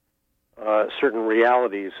ignores certain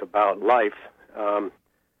realities about life, and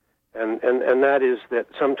that is that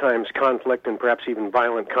sometimes conflict, and perhaps even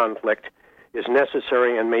violent conflict, is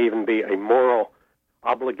necessary and may even be a moral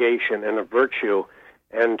obligation and a virtue,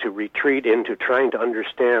 and to retreat into trying to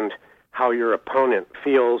understand how your opponent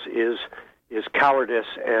feels is cowardice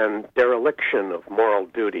and dereliction of moral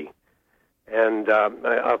duty. And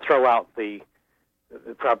I'll throw out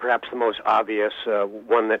perhaps the most obvious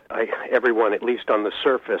one that everyone, at least on the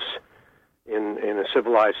surface, in a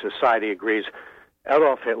civilized society agrees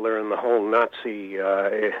Adolf Hitler and the whole Nazi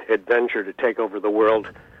adventure to take over the world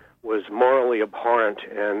was morally abhorrent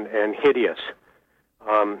and hideous.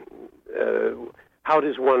 How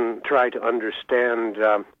does one try to understand,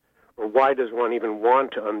 or why does one even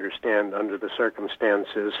want to understand under the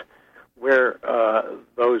circumstances where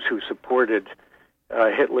those who supported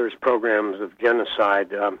Hitler's programs of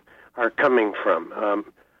genocide are coming from?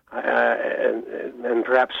 And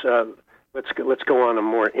perhaps let's go on a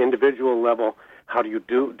more individual level. How do you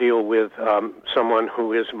deal with someone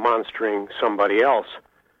who is monstering somebody else?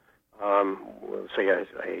 Say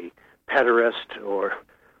a pederast or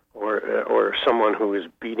someone who is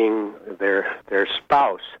beating their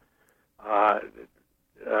spouse.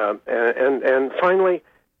 And finally,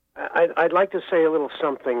 I'd like to say a little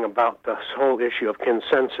something about this whole issue of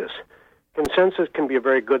consensus. Consensus can be a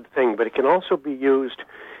very good thing, but it can also be used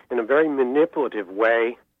in a very manipulative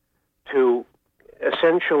way to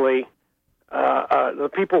essentially the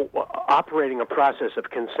people operating a process of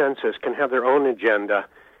consensus can have their own agenda,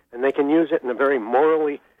 and they can use it in a very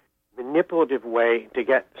morally manipulative way to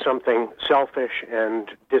get something selfish and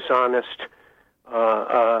dishonest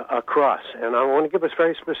across. And I want to give a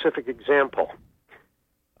very specific example.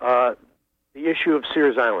 The issue of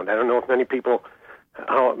Sears Island. I don't know if many people,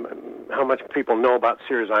 how much people know about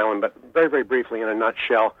Sears Island, but very, very briefly, in a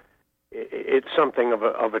nutshell, it's something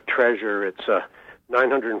of a treasure. It's a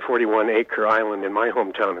 941-acre island in my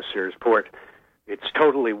hometown of Searsport. It's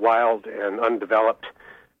totally wild and undeveloped,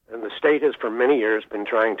 and the state has for many years been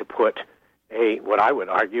trying to put what I would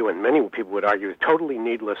argue, and many people would argue, a totally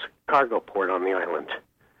needless cargo port on the island.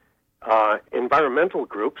 Environmental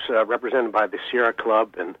groups represented by the Sierra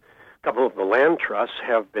Club and a couple of the land trusts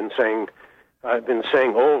have been saying,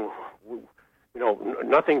 oh,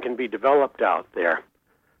 nothing can be developed out there.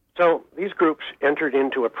 So these groups entered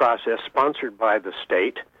into a process sponsored by the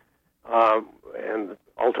state and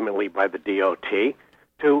ultimately by the DOT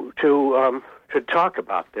to talk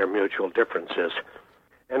about their mutual differences.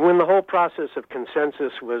 And when the whole process of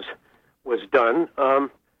consensus was done,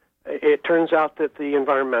 it turns out that the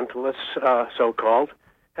environmentalists, so-called,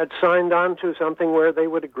 had signed on to something where they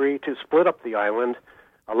would agree to split up the island,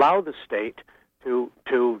 allow the state to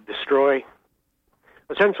destroy,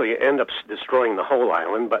 essentially end up destroying the whole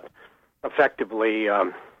island, but effectively,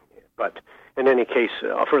 but in any case,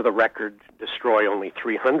 for the record, destroy only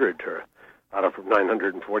 300 out of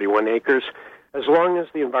 941 acres, as long as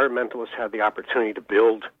the environmentalists had the opportunity to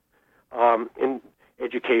build in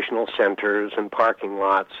educational centers and parking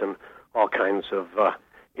lots and all kinds of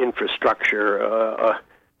infrastructure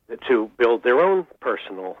to build their own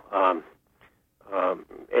personal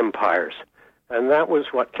empires. And that was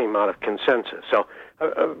what came out of consensus. So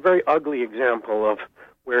a very ugly example of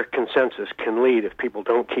where consensus can lead if people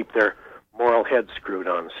don't keep their moral head screwed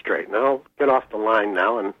on straight. Now, I'll get off the line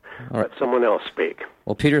now and let someone else speak.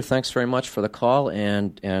 Well, Peter, thanks very much for the call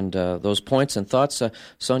and those points and thoughts.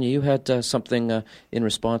 Sonia, you had something in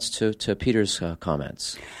response to Peter's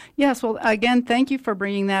comments. Yes, well, again, thank you for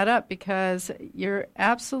bringing that up, because you're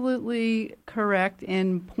absolutely correct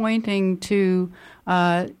in pointing to,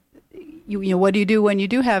 what do you do when you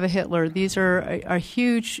do have a Hitler? These are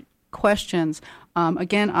huge questions.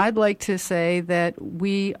 Again, I'd like to say that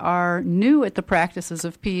we are new at the practices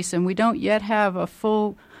of peace, and we don't yet have a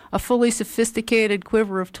fully sophisticated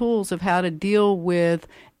quiver of tools of how to deal with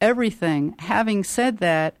everything. Having said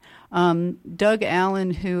that, Doug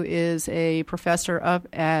Allen, who is a professor up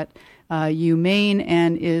at UMaine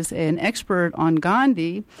and is an expert on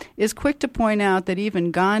Gandhi, is quick to point out that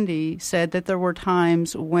even Gandhi said that there were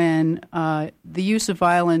times when the use of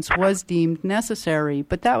violence was deemed necessary,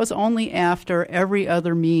 but that was only after every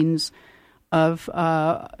other means of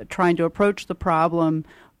trying to approach the problem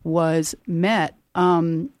was met.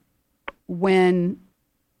 When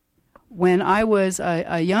I was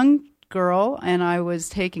a young girl and I was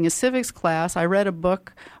taking a civics class, I read a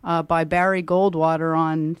book by Barry Goldwater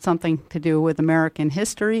on something to do with American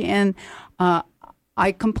history, and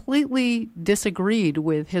I completely disagreed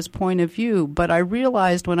with his point of view, but I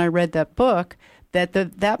realized when I read that book that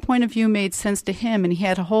that point of view made sense to him, and he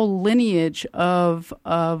had a whole lineage of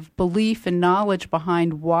belief and knowledge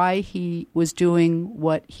behind why he was doing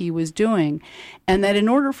what he was doing, and that in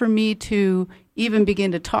order for me to even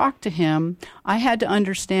begin to talk to him, I had to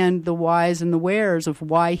understand the whys and the wheres of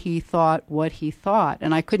why he thought what he thought,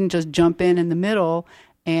 and I couldn't just jump in the middle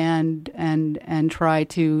and try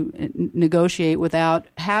to negotiate without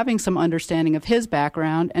having some understanding of his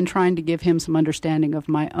background and trying to give him some understanding of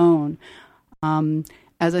my own.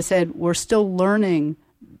 As I said, we're still learning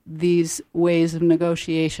these ways of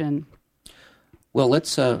negotiation. Well,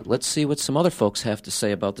 let's see what some other folks have to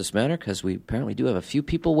say about this matter, because we apparently do have a few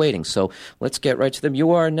people waiting. So let's get right to them.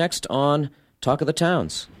 You are next on Talk of the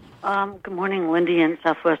Towns. Good morning, Lindy in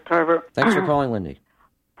Southwest Harbor. Thanks for calling, Lindy.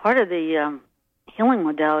 Part of the healing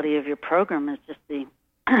modality of your program is just the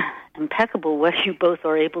impeccable way you both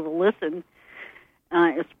are able to listen.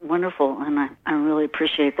 It's wonderful, and I really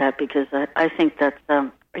appreciate that, because I think that's...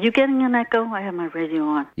 are you getting an echo? I have my radio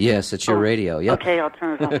on. Yes, it's your radio. Yep. Okay, I'll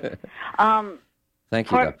turn it off. Thank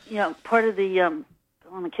you. Part of the on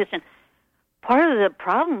the kitchen. Part of the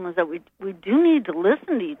problem is that we do need to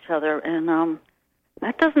listen to each other, and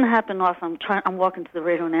that doesn't happen often. I'm walking to the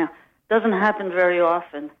radio now. Doesn't happen very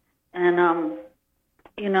often, and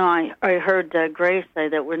I heard Grace say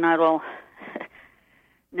that we're not all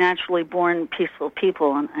naturally born peaceful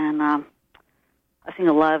people, and I think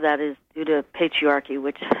a lot of that is due to patriarchy.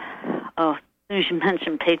 Which, as soon as you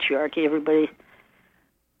mention patriarchy, everybody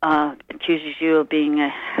accuses you of being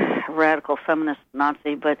a radical feminist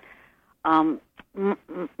Nazi, but I've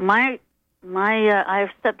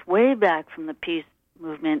stepped way back from the peace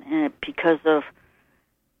movement because of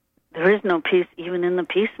there is no peace even in the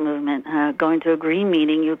peace movement. Going to a green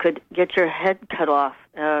meeting, you could get your head cut off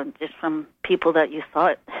just from people that you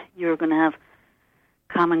thought you were going to have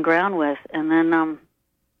common ground with. And then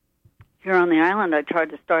here on the island, I tried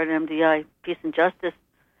to start an MDI Peace and Justice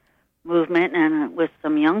movement, and with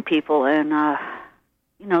some young people, and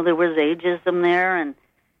there was ageism there and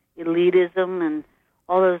elitism and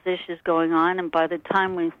all those issues going on. And by the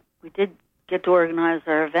time we did get to organize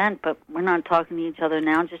our event, but we're not talking to each other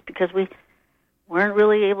now just because we weren't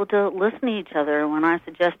really able to listen to each other. When I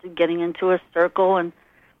suggested getting into a circle and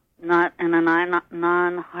not in a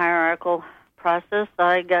non-hierarchical process,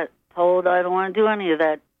 I got told I don't want to do any of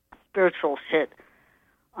that spiritual shit.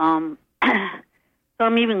 So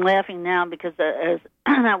I'm even laughing now because as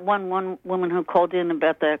that one woman who called in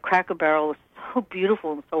about the Cracker Barrel was so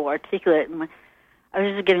beautiful and so articulate, and I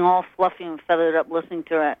was just getting all fluffy and feathered up listening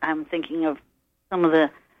to it. I'm thinking of some of the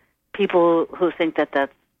people who think that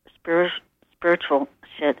that's spiritual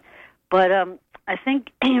shit. But I think,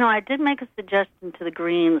 I did make a suggestion to the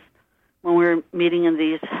Greens when we were meeting in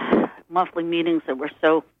these monthly meetings that were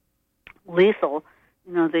so lethal.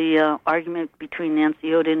 The argument between Nancy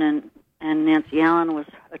Oden and Nancy Allen was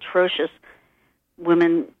atrocious.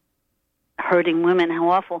 Women hurting women, how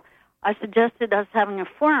awful. I suggested us having a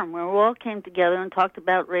forum where we all came together and talked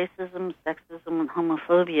about racism, sexism, and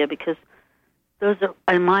homophobia, because those are,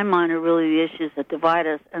 in my mind, are really the issues that divide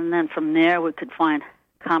us. And then from there we could find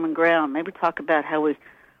common ground. Maybe talk about how we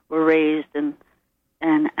were raised, and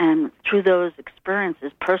through those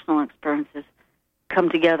experiences, personal experiences, come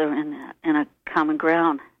together in a common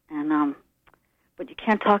ground. And but you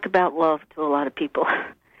can't talk about love to a lot of people.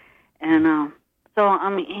 And so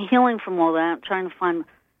I'm healing from all that. I'm trying to find.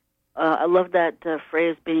 I love that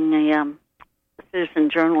phrase, being a citizen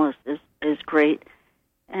journalist is great.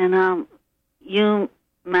 And you,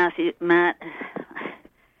 Matt,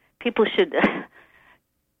 people should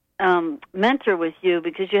mentor with you,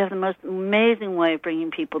 because you have the most amazing way of bringing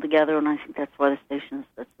people together, and I think that's why the station is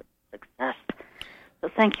such a success. So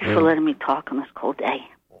thank you for letting me talk on this cold day.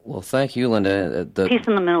 Well, thank you, Linda. Peace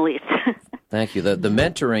in the Middle East. Thank you. The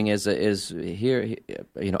mentoring is here.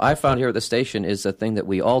 I found here at the station is a thing that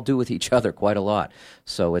we all do with each other quite a lot.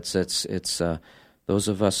 So it's those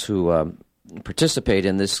of us who participate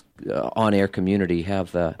in this on-air community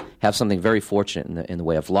have something very fortunate in the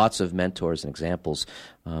way of lots of mentors and examples.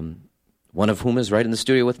 One of whom is right in the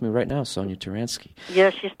studio with me right now, Sonia Taransky. Yeah,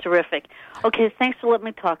 she's terrific. Okay, thanks for letting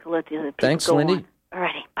me talk. I'll let the other people Thanks, go Lindy. on. All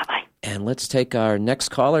righty, bye-bye. And let's take our next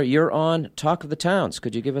caller. You're on Talk of the Towns.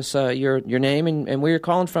 Could you give us your name and where you're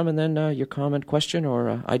calling from, and then your comment, question,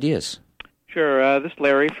 or ideas? Sure. This is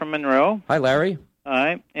Larry from Monroe. Hi, Larry.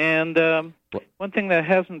 Hi. And one thing that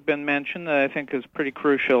hasn't been mentioned that I think is pretty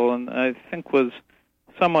crucial, and I think was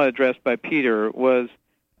somewhat addressed by Peter, was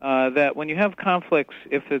that when you have conflicts,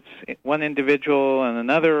 if it's one individual and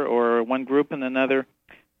another, or one group and another,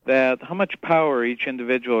 that how much power each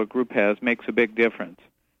individual or group has makes a big difference.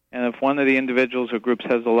 And if one of the individuals or groups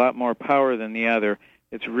has a lot more power than the other,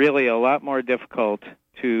 it's really a lot more difficult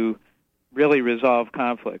to really resolve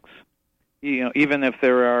conflicts. Even if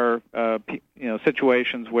there are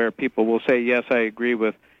situations where people will say, yes, I agree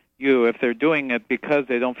with you, if they're doing it because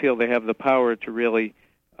they don't feel they have the power to really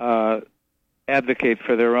advocate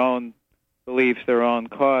for their own beliefs, their own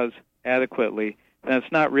cause adequately, then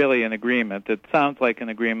it's not really an agreement. It sounds like an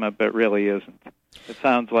agreement, but it really isn't. It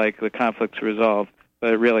sounds like the conflict's resolved,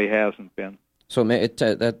 but it really hasn't been. So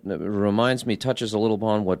that reminds me, touches a little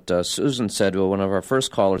on what Susan said, one of our first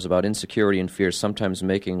callers, about insecurity and fear, sometimes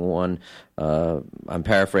making one, I'm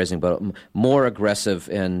paraphrasing, but more aggressive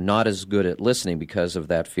and not as good at listening because of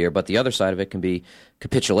that fear. But the other side of it can be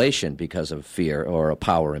capitulation because of fear or a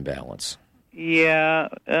power imbalance. Yeah,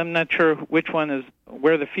 I'm not sure which one is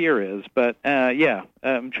where the fear is, but yeah,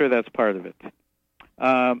 I'm sure that's part of it.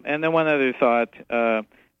 And then one other thought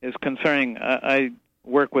is concerning, I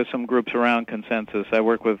work with some groups around consensus. I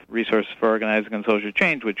work with Resources for Organizing and Social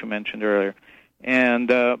Change, which you mentioned earlier. And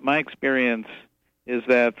my experience is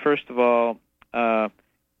that, first of all,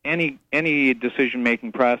 any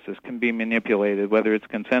decision-making process can be manipulated, whether it's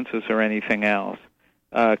consensus or anything else.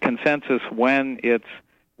 Consensus, when it's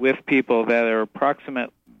with people that are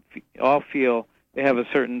approximate, all feel they have a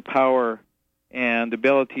certain power and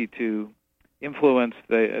ability to influence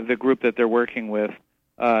the group that they're working with,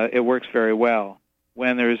 it works very well.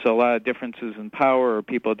 When there's a lot of differences in power or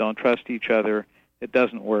people don't trust each other, it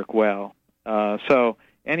doesn't work well. So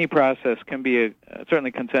any process can be,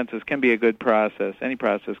 certainly consensus can be a good process. Any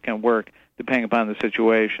process can work depending upon the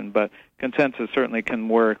situation, but consensus certainly can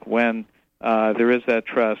work when there is that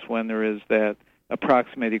trust, when there is that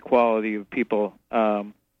approximate equality of people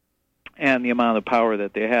and the amount of power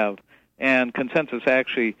that they have. And consensus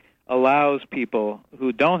actually allows people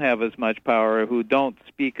who don't have as much power, who don't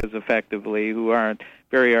speak as effectively, who aren't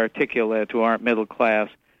very articulate, who aren't middle class,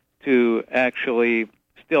 to actually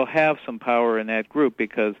still have some power in that group,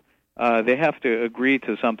 because they have to agree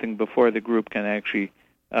to something before the group can actually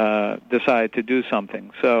decide to do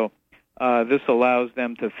something. So this allows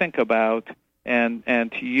them to think about and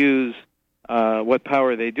to use what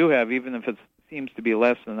power they do have, even if it seems to be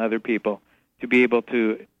less than other people, to be able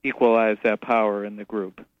to equalize that power in the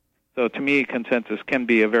group. So to me, consensus can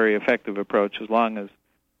be a very effective approach as long as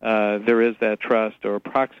there is that trust or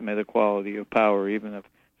approximate equality of power, even if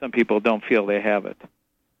some people don't feel they have it.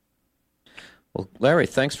 Well, Larry,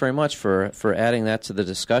 thanks very much for adding that to the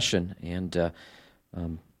discussion and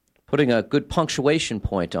putting a good punctuation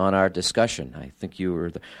point on our discussion. I think you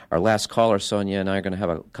were our last caller. Sonia and I are going to have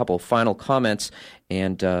a couple of final comments,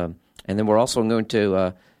 and then we're also going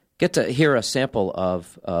to get to hear a sample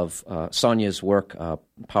of Sonia's work,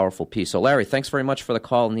 Powerful Peace. So, Larry, thanks very much for the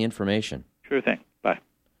call and the information. Sure thing. Bye.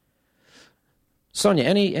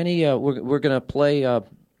 Sonia, we're going to play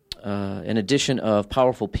an edition of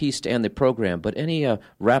Powerful Peace to end the program, but any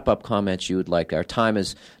wrap-up comments you would like? Our time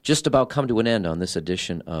has just about come to an end on this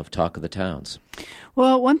edition of Talk of the Towns.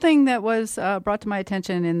 Well, one thing that was brought to my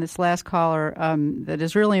attention in this last caller that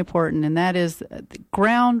is really important, and that is the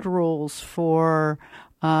ground rules for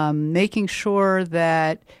making sure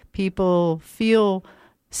that people feel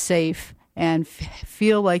safe and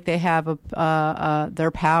feel like they have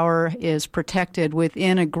their power is protected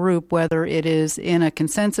within a group, whether it is in a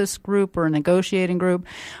consensus group or a negotiating group.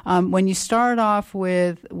 When you start off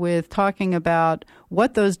with talking about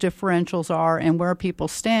what those differentials are and where people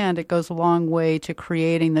stand, it goes a long way to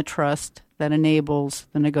creating the trust that enables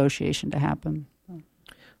the negotiation to happen.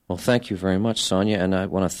 Well, thank you very much, Sonia, and I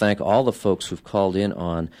want to thank all the folks who've called in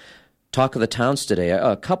on Talk of the Towns today.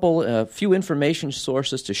 A few information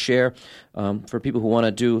sources to share for people who want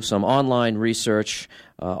to do some online research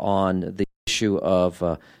on the issue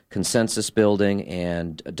of consensus building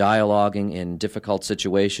and dialoguing in difficult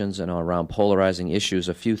situations and around polarizing issues.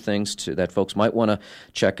 A few things that folks might want to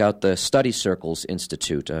check out: the Study Circles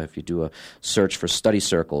Institute. If you do a search for Study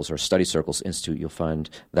Circles or Study Circles Institute, you'll find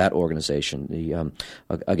that organization. The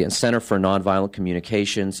again, Center for Nonviolent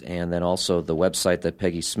Communications, and then also the website that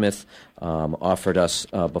Peggy Smith offered us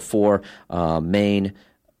before, Maine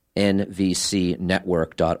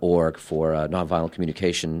nvcnetwork.org for nonviolent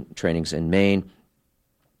communication trainings in Maine.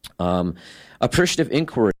 Appreciative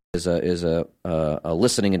inquiry is a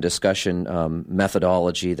listening and discussion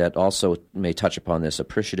methodology that also may touch upon this.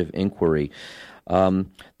 Appreciative inquiry.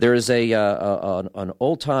 There is an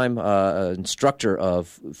old-time instructor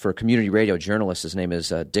for community radio journalists. His name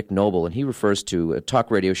is Dick Noble, and he refers to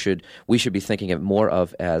talk radio we should be thinking of more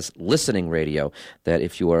of as listening radio. That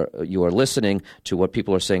if you are listening to what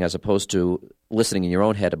people are saying as opposed to listening in your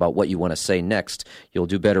own head about what you want to say next, you'll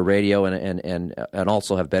do better radio and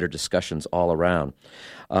also have better discussions all around.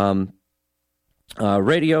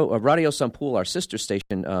 Radio Sampool, our sister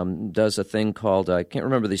station, does a thing called, I can't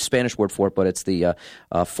remember the Spanish word for it, but it's the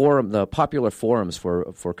the popular forums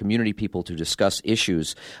for community people to discuss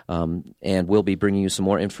issues, and we'll be bringing you some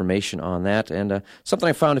more information on that. And something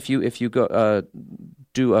I found, if you go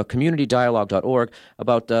do communitydialogue.org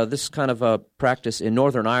about this kind of practice in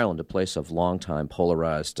Northern Ireland, a place of long-time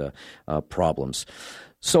polarized problems.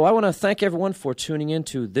 So I want to thank everyone for tuning in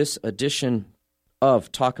to this edition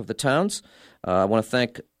of Talk of the Towns. I want to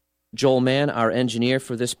thank Joel Mann, our engineer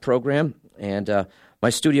for this program, and my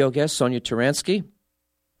studio guest, Sonia Taransky.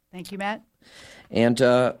 Thank you, Matt. And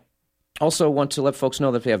also want to let folks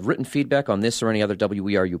know that if they have written feedback on this or any other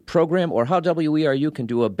WERU program, or how WERU can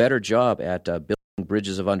do a better job at building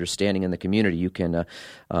bridges of understanding in the community, you can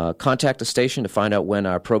contact the station to find out when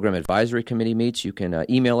our program advisory committee meets. You can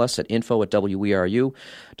email us at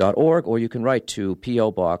info@weru.org, or you can write to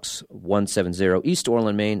P.O. Box 170, East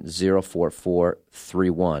Orland, Maine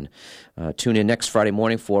 04431. Tune in next Friday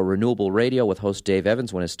morning for Renewable Radio with host Dave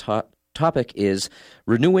Evans when his topic is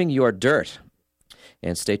Renewing Your Dirt.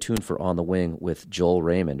 And stay tuned for On the Wing with Joel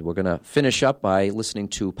Raymond. We're going to finish up by listening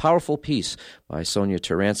to Powerful Peace by Sonia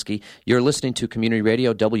Taransky. You're listening to Community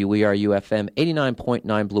Radio, WERU-FM,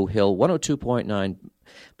 89.9 Blue Hill, 102.9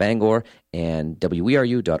 Bangor, and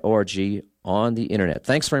WERU.org on the Internet.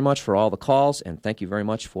 Thanks very much for all the calls, and thank you very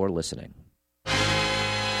much for listening.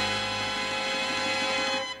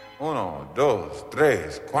 1, 2, 3,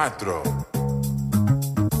 4...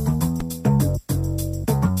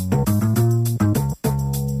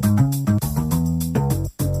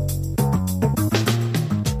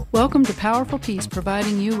 Welcome to Powerful Peace,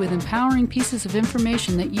 providing you with empowering pieces of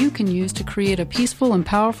information that you can use to create a peaceful and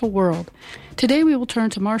powerful world. Today we will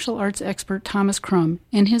turn to martial arts expert Thomas Crum.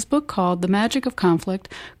 In his book called The Magic of Conflict,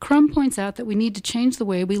 Crum points out that we need to change the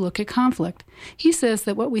way we look at conflict. He says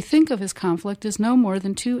that what we think of as conflict is no more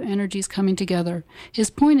than two energies coming together.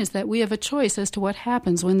 His point is that we have a choice as to what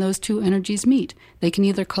happens when those two energies meet. They can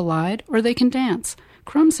either collide or they can dance.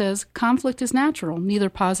 Crum says conflict is natural, neither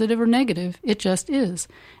positive or negative, it just is.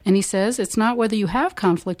 And he says it's not whether you have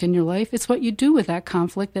conflict in your life, it's what you do with that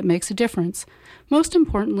conflict that makes a difference. Most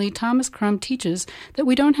importantly, Thomas Crum teaches that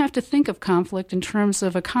we don't have to think of conflict in terms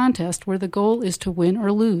of a contest where the goal is to win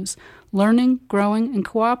or lose. Learning, growing, and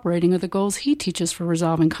cooperating are the goals he teaches for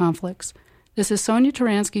resolving conflicts. This is Sonia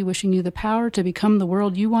Taransky wishing you the power to become the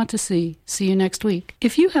world you want to see. See you next week.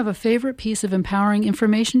 If you have a favorite piece of empowering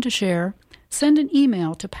information to share, send an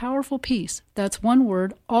email to Powerful Peace, that's one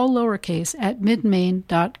word, all lowercase, at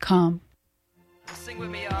midmain.com. Sing with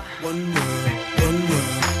me, y'all. One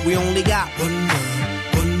word, we only got one word,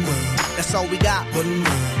 that's all we got, one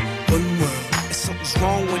word, there's something's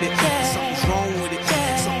wrong with it.